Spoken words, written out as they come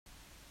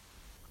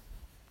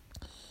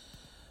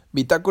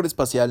Bitácora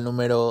espacial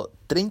número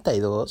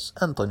 32,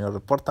 Antonio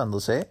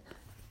reportándose.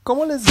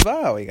 ¿Cómo les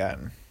va,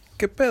 oigan?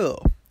 ¿Qué pedo?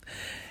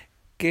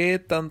 ¿Qué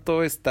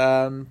tanto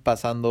están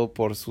pasando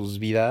por sus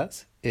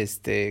vidas?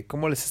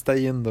 ¿Cómo les está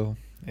yendo?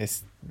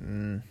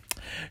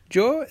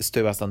 Yo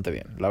estoy bastante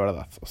bien, la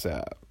verdad. O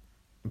sea,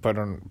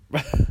 pero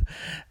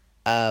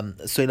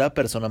soy la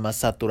persona más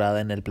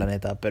saturada en el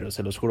planeta, pero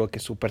se los juro que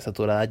súper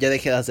saturada. Ya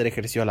dejé de hacer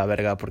ejercicio a la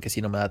verga porque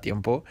si no me da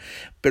tiempo.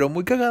 Pero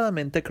muy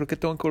cagadamente creo que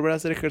tengo que volver a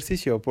hacer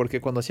ejercicio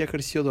porque cuando hacía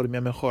ejercicio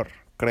dormía mejor,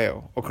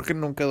 creo. O creo que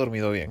nunca he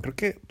dormido bien. Creo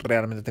que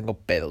realmente tengo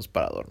pedos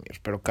para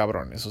dormir, pero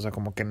cabrones. O sea,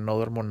 como que no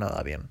duermo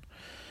nada bien.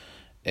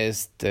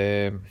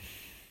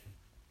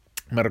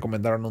 Me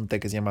recomendaron un té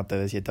que se llama té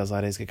de 7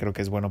 azares, que creo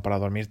que es bueno para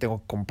dormir. Tengo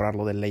que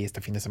comprarlo de ley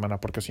este fin de semana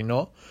porque si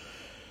no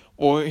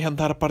voy a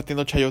andar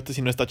partiendo chayotes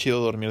y no está chido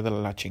dormir de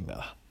la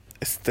chingada.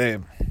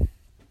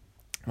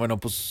 Bueno,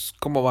 pues,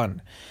 ¿cómo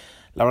van?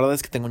 La verdad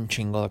es que tengo un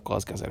chingo de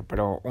cosas que hacer,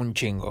 pero un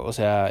chingo. O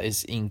sea,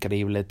 es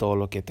increíble todo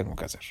lo que tengo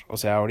que hacer. O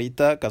sea,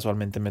 ahorita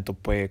casualmente me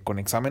topé con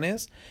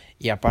exámenes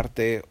y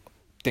aparte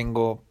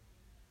tengo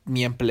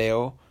mi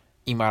empleo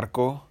y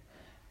Marco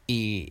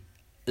y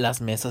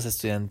las mesas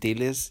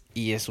estudiantiles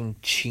y es un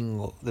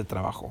chingo de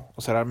trabajo.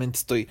 O sea, realmente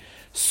estoy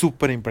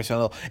súper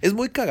impresionado. Es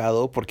muy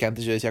cagado porque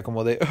antes yo decía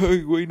como de,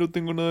 ay, güey, no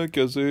tengo nada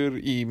que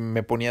hacer y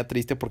me ponía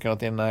triste porque no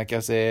tenía nada que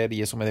hacer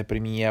y eso me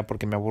deprimía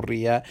porque me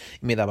aburría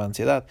y me daba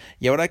ansiedad.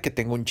 Y ahora que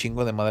tengo un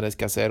chingo de madres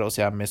que hacer, o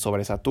sea, me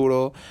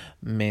sobresaturo,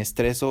 me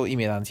estreso y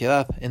me da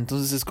ansiedad.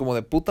 Entonces es como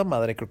de puta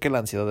madre, creo que la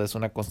ansiedad es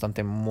una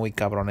constante muy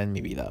cabrona en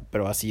mi vida,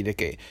 pero así de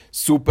que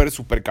súper,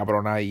 súper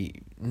cabrona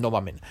y no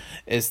mamen.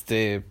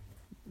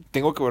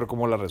 Tengo que ver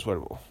cómo la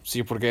resuelvo.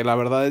 Sí, porque la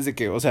verdad es de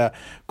que, o sea,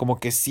 como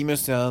que sí me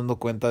estoy dando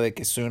cuenta de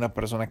que soy una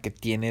persona que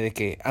tiene de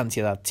que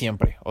ansiedad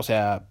siempre. O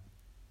sea,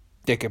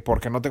 de que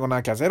porque no tengo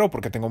nada que hacer o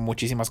porque tengo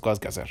muchísimas cosas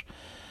que hacer.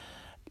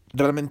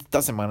 Realmente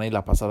esta semana y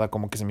la pasada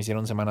como que se me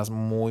hicieron semanas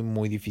muy,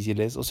 muy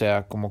difíciles. O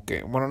sea, como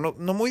que, bueno,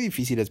 no muy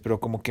difíciles, pero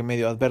como que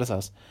medio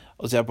adversas.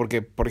 O sea,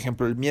 porque, por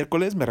ejemplo, el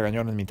miércoles me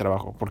regañaron en mi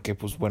trabajo. Porque,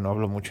 pues, bueno,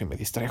 hablo mucho y me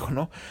distraigo,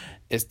 ¿no?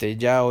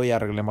 Ya hoy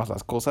arreglé más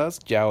las cosas.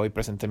 Ya hoy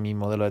presenté mi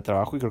modelo de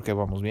trabajo y creo que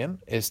vamos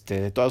bien.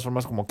 De todas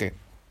formas, como que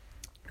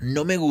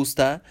no me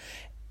gusta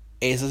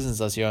esa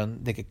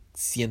sensación de que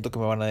siento que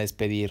me van a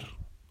despedir.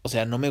 O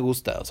sea, no me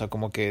gusta. O sea,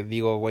 como que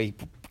digo, güey,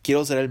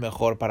 quiero ser el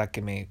mejor para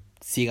que me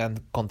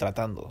sigan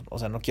contratando. O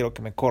sea, no quiero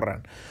que me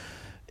corran.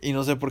 Y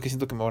no sé por qué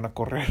siento que me van a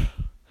correr.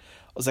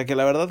 O sea, que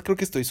la verdad creo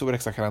que estoy súper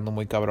exagerando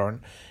muy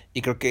cabrón.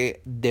 Y creo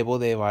que debo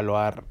de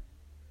evaluar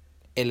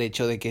el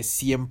hecho de que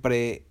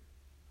siempre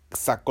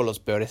saco los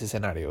peores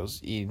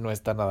escenarios. Y no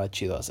está nada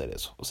chido hacer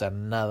eso. O sea,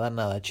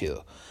 nada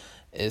chido.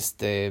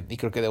 Y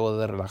creo que debo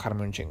de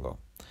relajarme un chingo.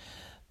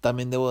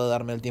 También debo de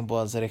darme el tiempo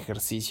de hacer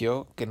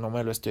ejercicio, que no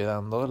me lo estoy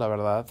dando, la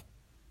verdad.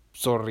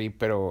 Sorry,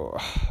 pero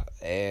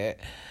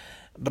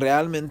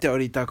realmente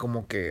ahorita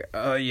como que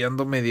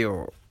ando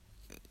medio...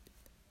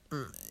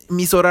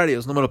 Mis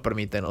horarios no me lo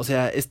permiten. O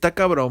sea, está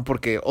cabrón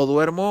porque o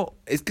duermo...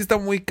 Es que está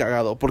muy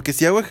cagado. Porque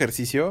si hago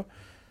ejercicio,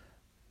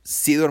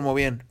 sí duermo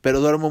bien, pero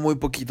duermo muy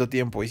poquito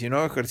tiempo. Y si no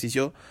hago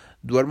ejercicio,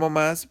 duermo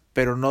más,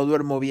 pero no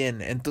duermo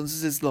bien.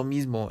 Entonces es lo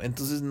mismo.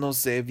 Entonces no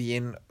sé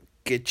bien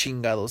qué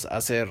chingados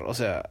hacer. O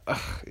sea,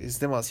 es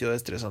demasiado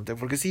estresante.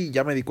 Porque sí,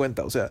 ya me di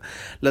cuenta. O sea,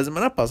 la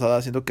semana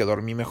pasada siento que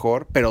dormí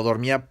mejor, pero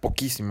dormía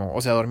poquísimo. O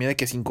sea, dormía de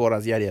que 5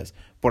 horas diarias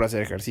por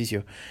hacer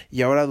ejercicio.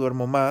 Y ahora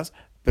duermo más,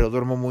 pero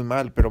duermo muy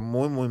mal, pero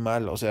muy, muy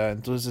mal. O sea,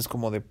 entonces es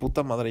como de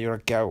puta madre, ¿y ahora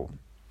qué hago?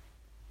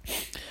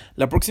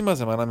 La próxima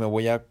semana me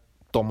voy a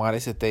tomar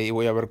ese té y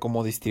voy a ver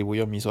cómo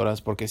distribuyo mis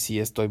horas porque sí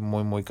estoy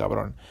muy, muy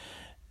cabrón.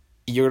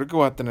 Y yo creo que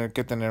voy a tener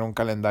que tener un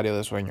calendario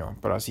de sueño,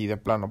 pero así de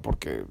plano,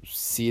 porque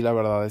sí, la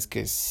verdad es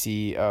que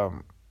sí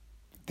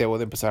debo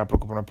de empezar a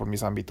preocuparme por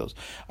mis ámbitos.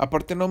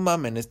 Aparte, no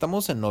mamen,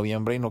 estamos en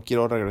noviembre y no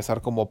quiero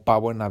regresar como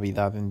pavo en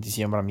Navidad, en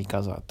diciembre a mi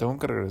casa. Tengo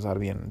que regresar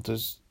bien.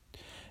 Entonces,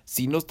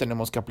 sí nos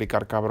tenemos que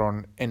aplicar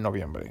cabrón en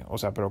noviembre. O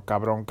sea, pero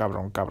cabrón,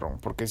 cabrón, cabrón.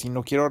 Porque si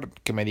no quiero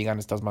que me digan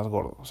estás más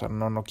gordo. O sea,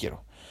 no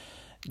quiero.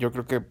 Yo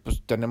creo que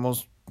pues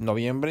tenemos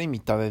noviembre y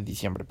mitad de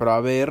diciembre, pero a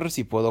ver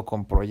si puedo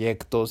con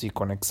proyectos y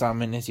con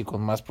exámenes y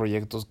con más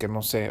proyectos que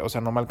no sé, o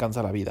sea, no me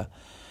alcanza la vida.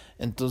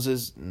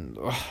 Entonces,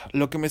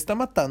 lo que me está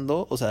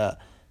matando, o sea,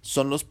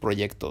 son los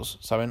proyectos,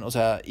 ¿saben? O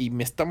sea, y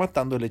me está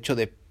matando el hecho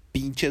de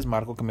pinches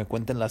Marco que me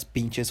cuenten las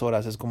pinches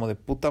horas, es como de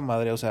puta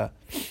madre, o sea,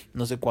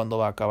 no sé cuándo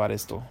va a acabar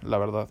esto, la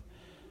verdad.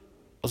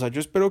 O sea, yo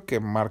espero que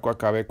Marco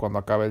acabe cuando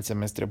acabe el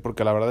semestre,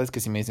 porque la verdad es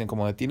que si me dicen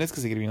como de tienes que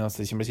seguir viniendo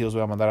hasta diciembre, sí los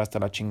voy a mandar hasta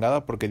la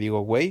chingada, porque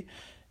digo, güey,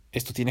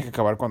 esto tiene que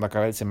acabar cuando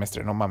acabe el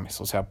semestre, no mames.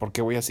 O sea, ¿por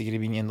qué voy a seguir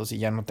viniendo si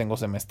ya no tengo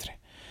semestre?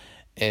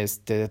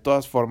 De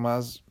todas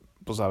formas,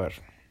 pues a ver,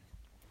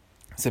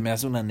 se me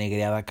hace una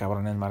negreada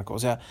cabrón el Marco. O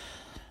sea,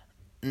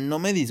 no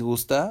me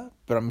disgusta,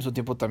 pero al mismo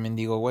tiempo también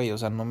digo, güey, o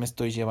sea, no me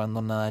estoy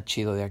llevando nada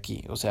chido de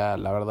aquí. O sea,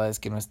 la verdad es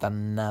que no está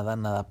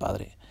nada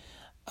padre.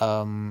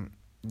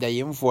 De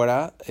ahí en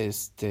fuera,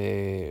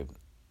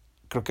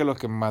 creo que lo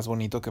que más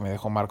bonito que me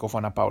dejó Marco fue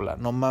Ana Paula.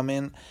 No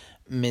mamen,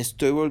 me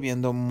estoy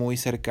volviendo muy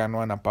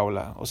cercano a Ana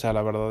Paula. O sea,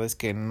 la verdad es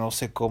que no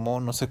sé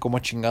cómo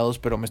chingados,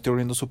 pero me estoy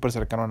volviendo súper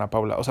cercano a Ana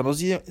Paula. O sea, no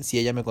sé si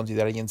ella me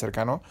considera alguien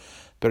cercano,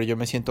 pero yo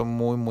me siento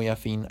muy, muy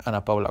afín a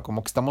Ana Paula.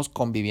 Como que estamos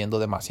conviviendo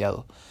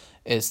demasiado.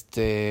 Eso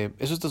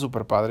está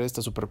súper padre,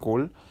 está súper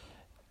cool.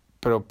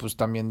 Pero pues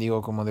también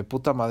digo como de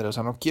puta madre, o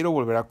sea, no quiero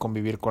volver a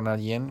convivir con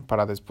alguien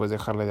para después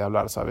dejarle de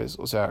hablar, ¿sabes?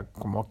 O sea,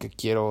 como que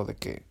quiero de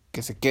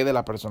que se quede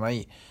la persona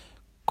ahí,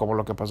 como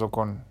lo que pasó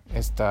con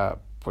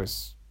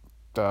pues,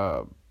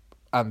 esta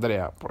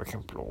Andrea, por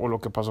ejemplo, o lo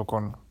que pasó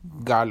con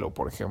Galo,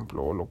 por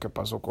ejemplo, o lo que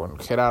pasó con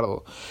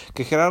Gerardo,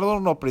 que Gerardo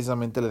no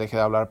precisamente le dejé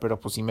de hablar, pero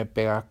pues sí me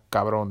pega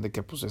cabrón de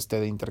que pues esté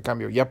de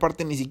intercambio, y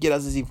aparte ni siquiera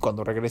sé si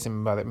cuando regrese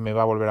me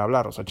va a volver a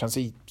hablar, o sea,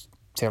 chance y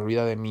se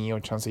olvida de mí o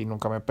chance y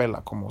nunca me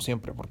pela, como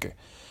siempre, porque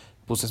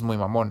pues es muy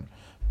mamón,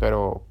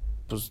 pero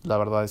pues la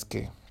verdad es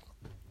que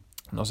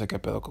no sé qué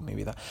pedo con mi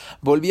vida.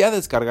 Volví a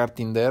descargar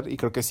Tinder y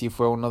creo que sí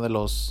fue uno de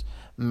los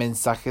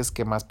mensajes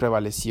que más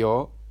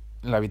prevaleció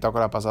en la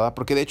bitácora pasada.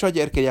 Porque de hecho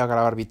ayer quería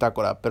grabar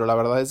bitácora, pero la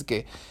verdad es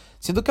que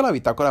siento que la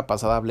bitácora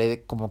pasada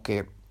hablé como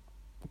que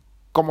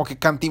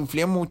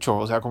cantinflé mucho.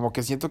 O sea, como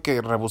que siento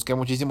que rebusqué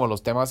muchísimo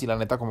los temas y la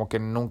neta como que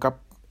nunca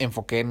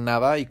enfoqué en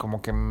nada y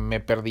como que me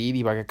perdí y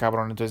divagué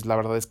cabrón. Entonces la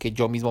verdad es que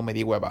yo mismo me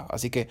di hueva.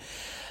 Así que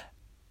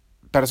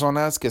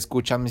personas que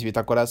escuchan mis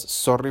bitácoras,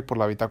 sorry por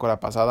la bitácora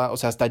pasada. O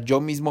sea, hasta yo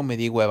mismo me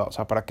di hueva. O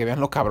sea, para que vean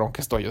lo cabrón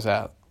que estoy. O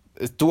sea,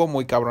 estuvo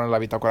muy cabrón en la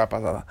bitácora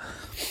pasada.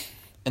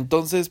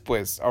 Entonces,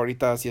 pues,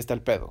 ahorita sí está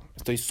el pedo.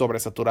 Estoy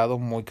sobresaturado,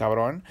 muy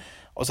cabrón.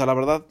 O sea, la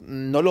verdad,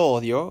 no lo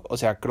odio. O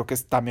sea, creo que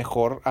está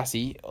mejor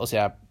así. O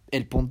sea,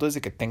 el punto es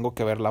de que tengo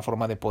que ver la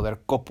forma de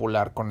poder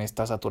copular con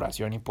esta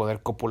saturación y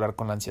poder copular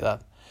con la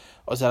ansiedad.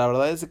 O sea, la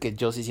verdad es de que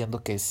yo sí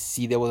siento que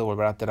sí debo de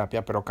volver a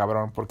terapia, pero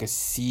cabrón, porque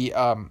sí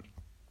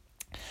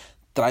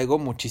traigo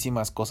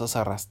muchísimas cosas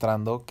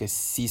arrastrando que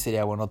sí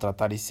sería bueno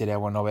tratar y sí sería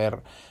bueno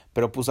ver.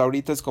 Pero pues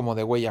ahorita es como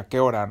de, güey, ¿a qué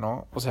hora,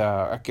 no? O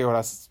sea, ¿a qué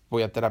horas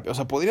voy a terapia? O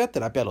sea, podría ir a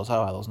terapia los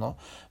sábados, ¿no?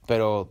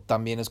 Pero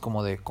también es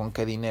como de, ¿con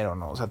qué dinero,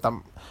 no? O sea,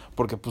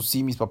 porque pues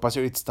sí, mis papás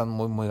ahorita están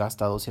muy, muy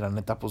gastados y la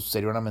neta, pues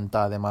sería una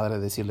mentada de madre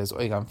decirles,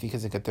 oigan,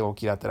 fíjese que tengo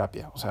que ir a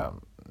terapia. O sea,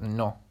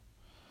 no.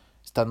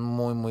 Están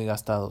muy, muy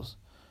gastados.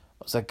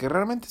 O sea, que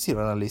realmente si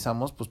lo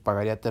analizamos, pues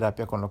pagaría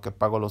terapia con lo que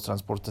pago los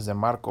transportes de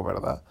Marco,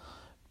 ¿verdad?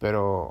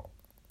 Pero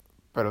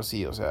pero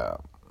sí, o sea,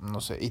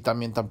 no sé. Y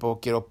también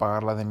tampoco quiero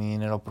pagarla de mi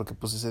dinero porque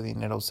pues ese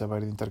dinero se va a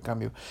ir de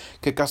intercambio.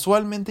 Que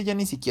casualmente ya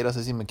ni siquiera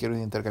sé si me quiero ir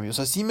de intercambio. O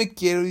sea, sí me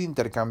quiero ir de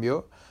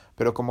intercambio,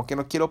 pero como que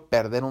no quiero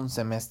perder un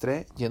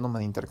semestre yéndome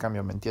de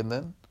intercambio, ¿me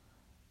entienden?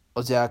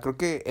 O sea, creo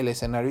que el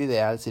escenario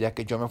ideal sería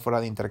que yo me fuera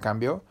de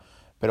intercambio,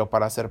 pero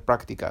para hacer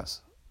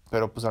prácticas.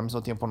 Pero pues al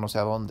mismo tiempo no sé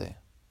a dónde.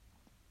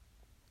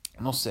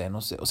 No sé,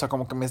 no sé. O sea,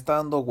 como que me está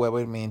dando huevo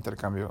irme de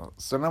intercambio.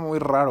 Suena muy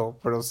raro,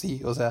 pero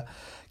sí. O sea,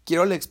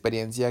 quiero la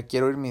experiencia,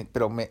 quiero irme,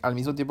 pero al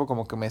mismo tiempo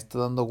como que me está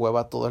dando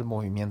hueva todo el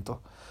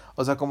movimiento.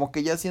 O sea, como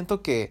que ya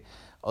siento que,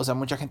 o sea,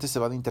 mucha gente se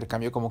va de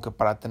intercambio como que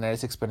para tener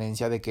esa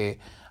experiencia de que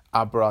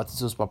abroad y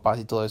sus papás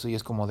y todo eso. Y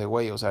es como de,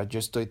 güey, o sea, yo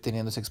estoy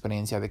teniendo esa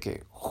experiencia de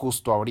que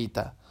justo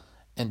ahorita.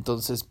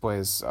 Entonces,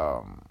 pues,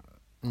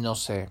 no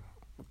sé,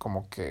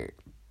 como que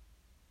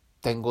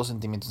tengo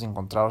sentimientos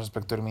encontrados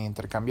respecto a irme de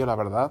intercambio, la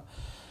verdad.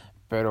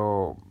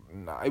 Pero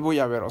ahí voy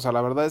a ver, o sea,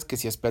 la verdad es que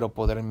sí espero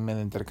poder irme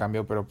de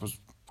intercambio, pero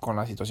pues con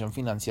la situación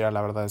financiera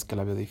la verdad es que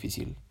la veo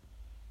difícil.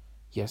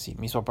 Y así,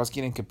 mis papás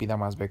quieren que pida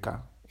más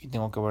beca y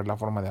tengo que ver la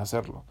forma de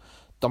hacerlo.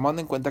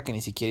 Tomando en cuenta que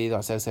ni siquiera he ido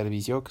a hacer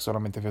servicio, que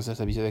solamente fui a hacer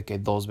servicio de que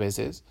 2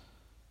 veces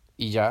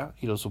y ya,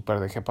 y lo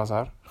super dejé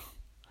pasar.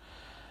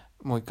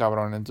 Muy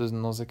cabrón, entonces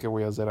no sé qué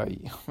voy a hacer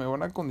ahí. Me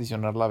van a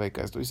condicionar la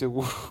beca, estoy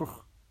seguro.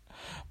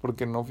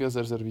 Porque no fui a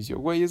hacer servicio.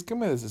 Güey, es que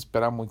me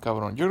desespera muy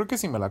cabrón. Yo creo que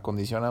si me la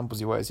condicionan, pues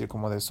iba a decir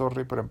como de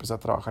sorry, pero empecé a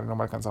trabajar y no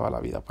me alcanzaba la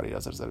vida para ir a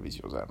hacer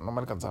servicio. O sea, no me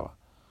alcanzaba.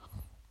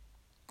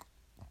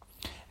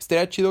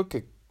 Estaría chido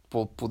que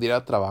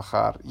pudiera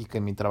trabajar y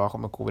que mi trabajo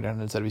me cubriera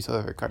en el servicio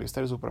de becario.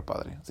 Estaría súper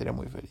padre. Sería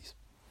muy feliz.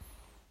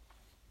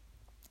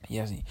 Y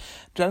así.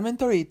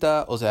 Realmente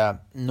ahorita, o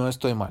sea, no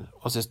estoy mal.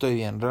 O sea, estoy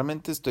bien.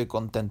 Realmente estoy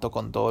contento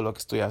con todo lo que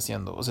estoy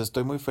haciendo. O sea,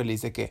 estoy muy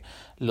feliz de que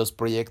los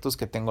proyectos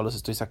que tengo los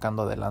estoy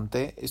sacando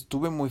adelante.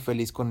 Estuve muy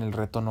feliz con el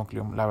reto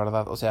Nucleum, la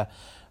verdad. O sea,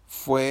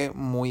 fue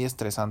muy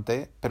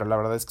estresante, pero la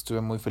verdad es que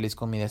estuve muy feliz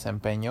con mi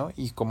desempeño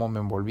y cómo me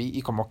envolví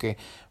y como que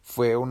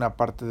fue una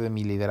parte de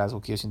mi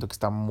liderazgo que yo siento que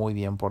está muy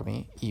bien por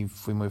mí y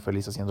fui muy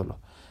feliz haciéndolo.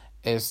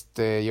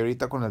 Y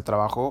ahorita con el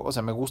trabajo, o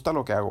sea, me gusta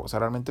lo que hago, o sea,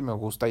 realmente me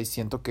gusta y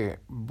siento que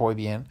voy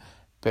bien,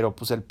 pero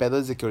pues el pedo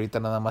es de que ahorita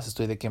nada más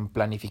estoy de que en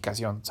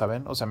planificación,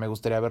 ¿saben? O sea, me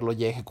gustaría verlo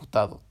ya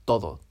ejecutado,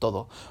 todo,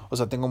 todo. O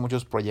sea, tengo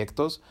muchos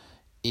proyectos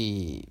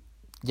y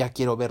ya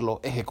quiero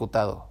verlo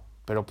ejecutado,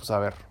 pero pues a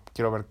ver,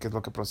 quiero ver qué es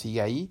lo que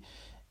prosigue ahí.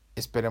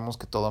 Esperemos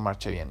que todo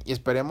marche bien y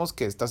esperemos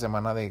que esta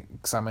semana de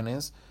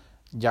exámenes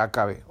ya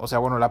acabe. O sea,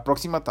 bueno, la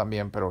próxima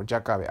también, pero ya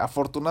acabe.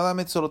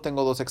 Afortunadamente solo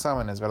tengo 2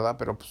 exámenes, ¿verdad?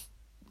 Pero pues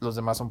los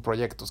demás son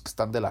proyectos que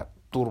están de la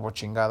turbo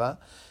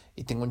chingada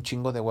y tengo un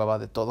chingo de hueva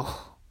de todo,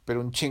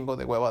 pero un chingo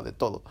de hueva de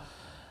todo.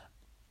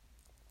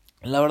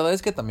 La verdad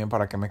es que también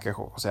para qué me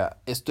quejo, o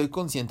sea, estoy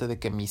consciente de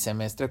que mi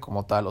semestre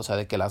como tal, o sea,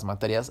 de que las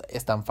materias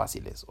están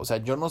fáciles, o sea,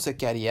 yo no sé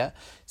qué haría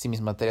si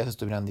mis materias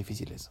estuvieran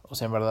difíciles, o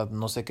sea, en verdad,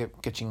 no sé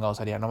qué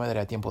chingados haría, no me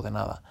daría tiempo de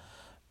nada,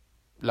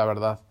 la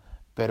verdad,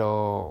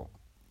 pero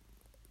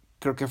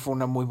creo que fue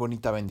una muy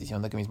bonita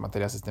bendición de que mis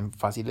materias estén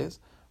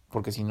fáciles,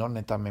 porque si no,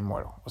 neta, me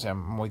muero, o sea,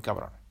 muy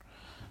cabrón.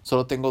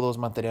 Solo tengo dos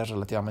materias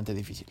relativamente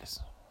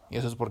difíciles, y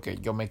eso es porque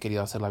yo me he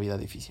querido hacer la vida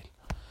difícil.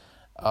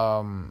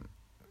 Um,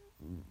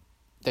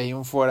 de ahí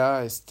en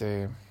fuera,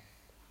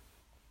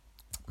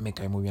 me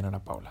cae muy bien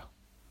Ana Paula.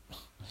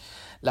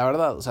 La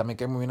verdad, o sea, me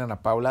cae muy bien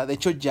Ana Paula. De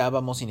hecho, ya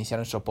vamos a iniciar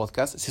nuestro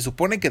podcast. Se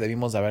supone que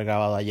debimos de haber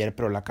grabado ayer,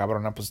 pero la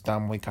cabrona pues estaba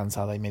muy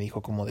cansada y me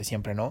dijo como de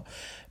siempre, ¿no?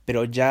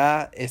 Pero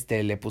ya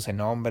le puse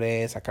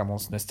nombre,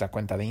 sacamos nuestra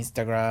cuenta de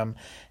Instagram,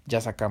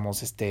 ya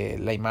sacamos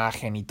la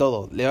imagen y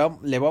todo.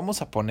 Le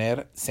vamos a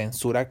poner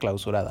censura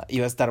clausurada y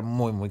va a estar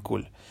muy muy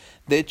cool.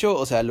 De hecho,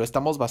 o sea, lo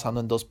estamos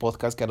basando en dos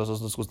podcasts que a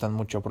nosotros nos gustan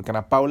mucho, porque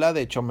Ana Paula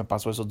de hecho me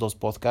pasó esos dos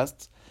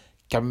podcasts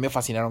que a mí me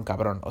fascinaron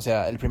cabrón. O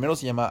sea, el primero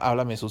se llama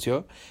Háblame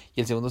Sucio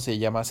y el segundo se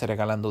llama Se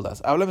Regalan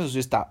Dudas. Háblame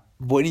Sucio está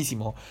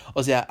buenísimo.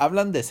 O sea,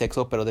 hablan de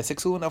sexo, pero de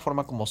sexo de una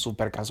forma como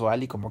súper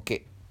casual y como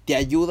que te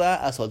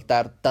ayuda a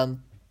soltar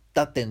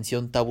tanta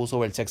tensión tabú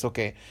sobre el sexo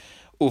que,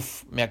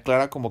 uff, me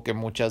aclara como que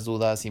muchas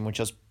dudas y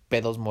muchos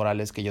pedos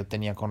morales que yo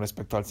tenía con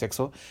respecto al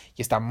sexo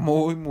y está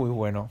muy, muy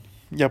bueno.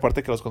 Y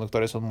aparte que los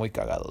conductores son muy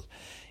cagados.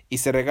 Y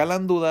Se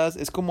Regalan Dudas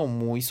es como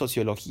muy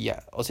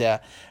sociología, o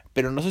sea,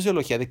 pero no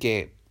sociología de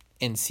que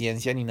en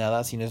ciencia ni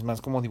nada, sino es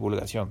más como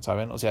divulgación,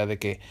 ¿saben? O sea, de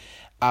que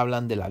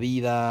hablan de la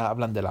vida,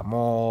 hablan del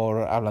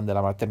amor, hablan de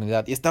la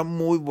maternidad. Y está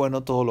muy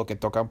bueno todo lo que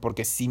tocan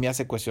porque sí me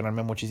hace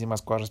cuestionarme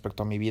muchísimas cosas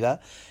respecto a mi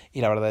vida.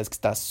 Y la verdad es que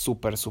está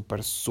súper,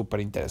 súper, súper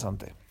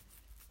interesante.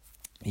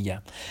 Y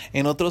ya.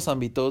 En otros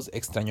ámbitos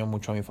extraño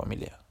mucho a mi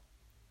familia.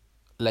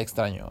 La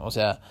extraño. O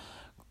sea,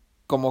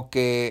 como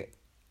que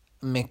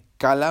me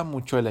cala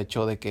mucho el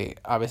hecho de que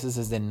a veces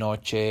es de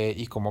noche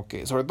y como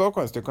que, sobre todo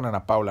cuando estoy con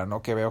Ana Paula,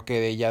 ¿no? Que veo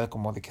que ella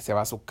como de que se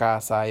va a su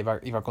casa y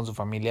va con su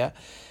familia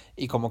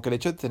y como que el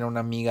hecho de tener una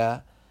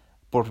amiga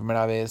por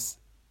primera vez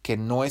que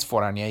no es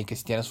foránea y que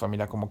sí tiene su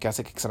familia como que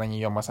hace que extrañe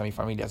yo más a mi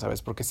familia,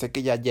 ¿sabes? Porque sé que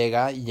ella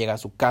llega y llega a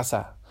su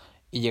casa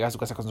y llega a su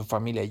casa con su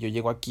familia y yo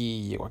llego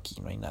aquí,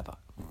 no hay nada.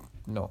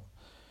 No.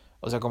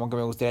 O sea, como que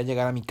me gustaría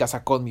llegar a mi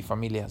casa con mi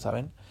familia,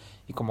 ¿saben?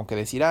 Y como que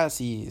decir, ah,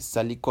 sí,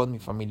 salí con mi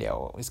familia,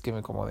 o es que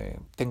me como de,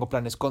 tengo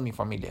planes con mi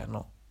familia,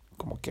 ¿no?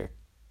 Como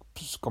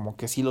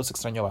que sí los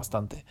extraño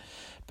bastante.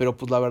 Pero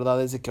pues la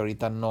verdad es de que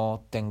ahorita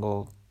no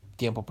tengo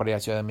tiempo para ir a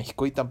Ciudad de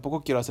México y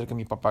tampoco quiero hacer que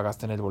mi papá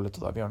gaste en el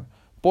boleto de avión.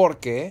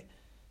 Porque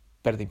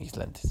perdí mis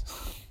lentes.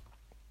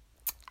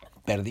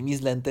 Perdí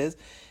mis lentes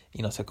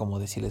y no sé cómo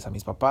decirles a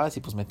mis papás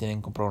y pues me tienen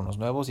que comprar unos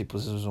nuevos y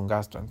pues eso es un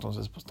gasto.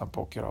 Entonces pues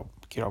tampoco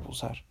quiero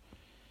abusar.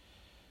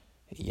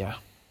 Y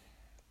ya.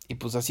 Y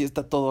pues así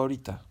está todo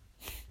ahorita.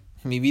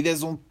 Mi vida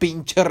es un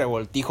pinche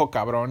revoltijo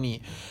cabrón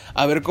y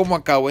a ver cómo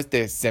acabo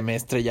este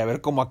semestre y a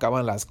ver cómo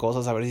acaban las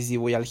cosas, a ver si sí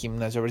voy al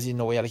gimnasio, a ver si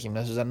no voy al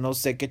gimnasio, o sea, no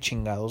sé qué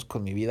chingados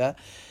con mi vida.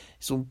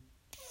 Es un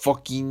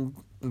fucking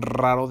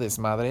raro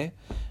desmadre,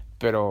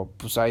 pero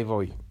pues ahí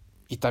voy.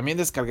 Y también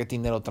descargué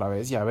Tinder otra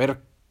vez y a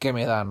ver qué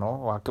me da, ¿no?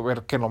 O a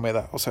ver qué no me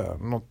da, o sea,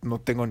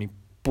 no tengo ni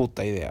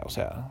puta idea, o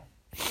sea,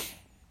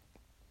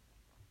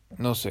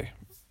 no sé.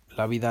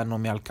 La vida no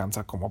me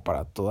alcanza como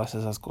para todas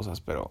esas cosas,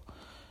 pero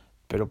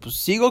pues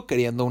sigo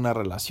queriendo una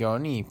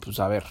relación y pues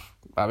a ver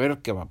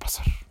qué va a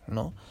pasar,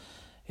 ¿no?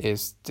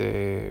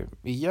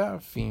 Y ya,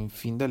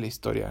 fin de la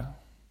historia.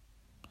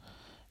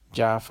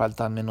 Ya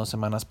faltan menos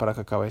semanas para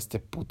que acabe este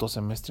puto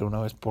semestre una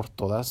vez por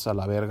todas a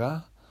la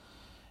verga.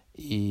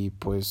 Y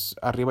pues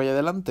arriba y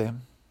adelante.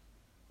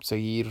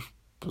 Seguir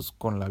pues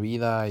con la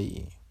vida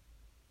y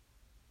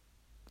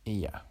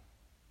ya.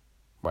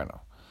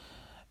 Bueno,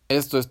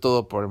 esto es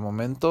todo por el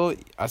momento.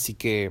 Así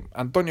que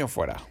Antonio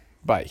fuera.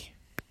 Bye.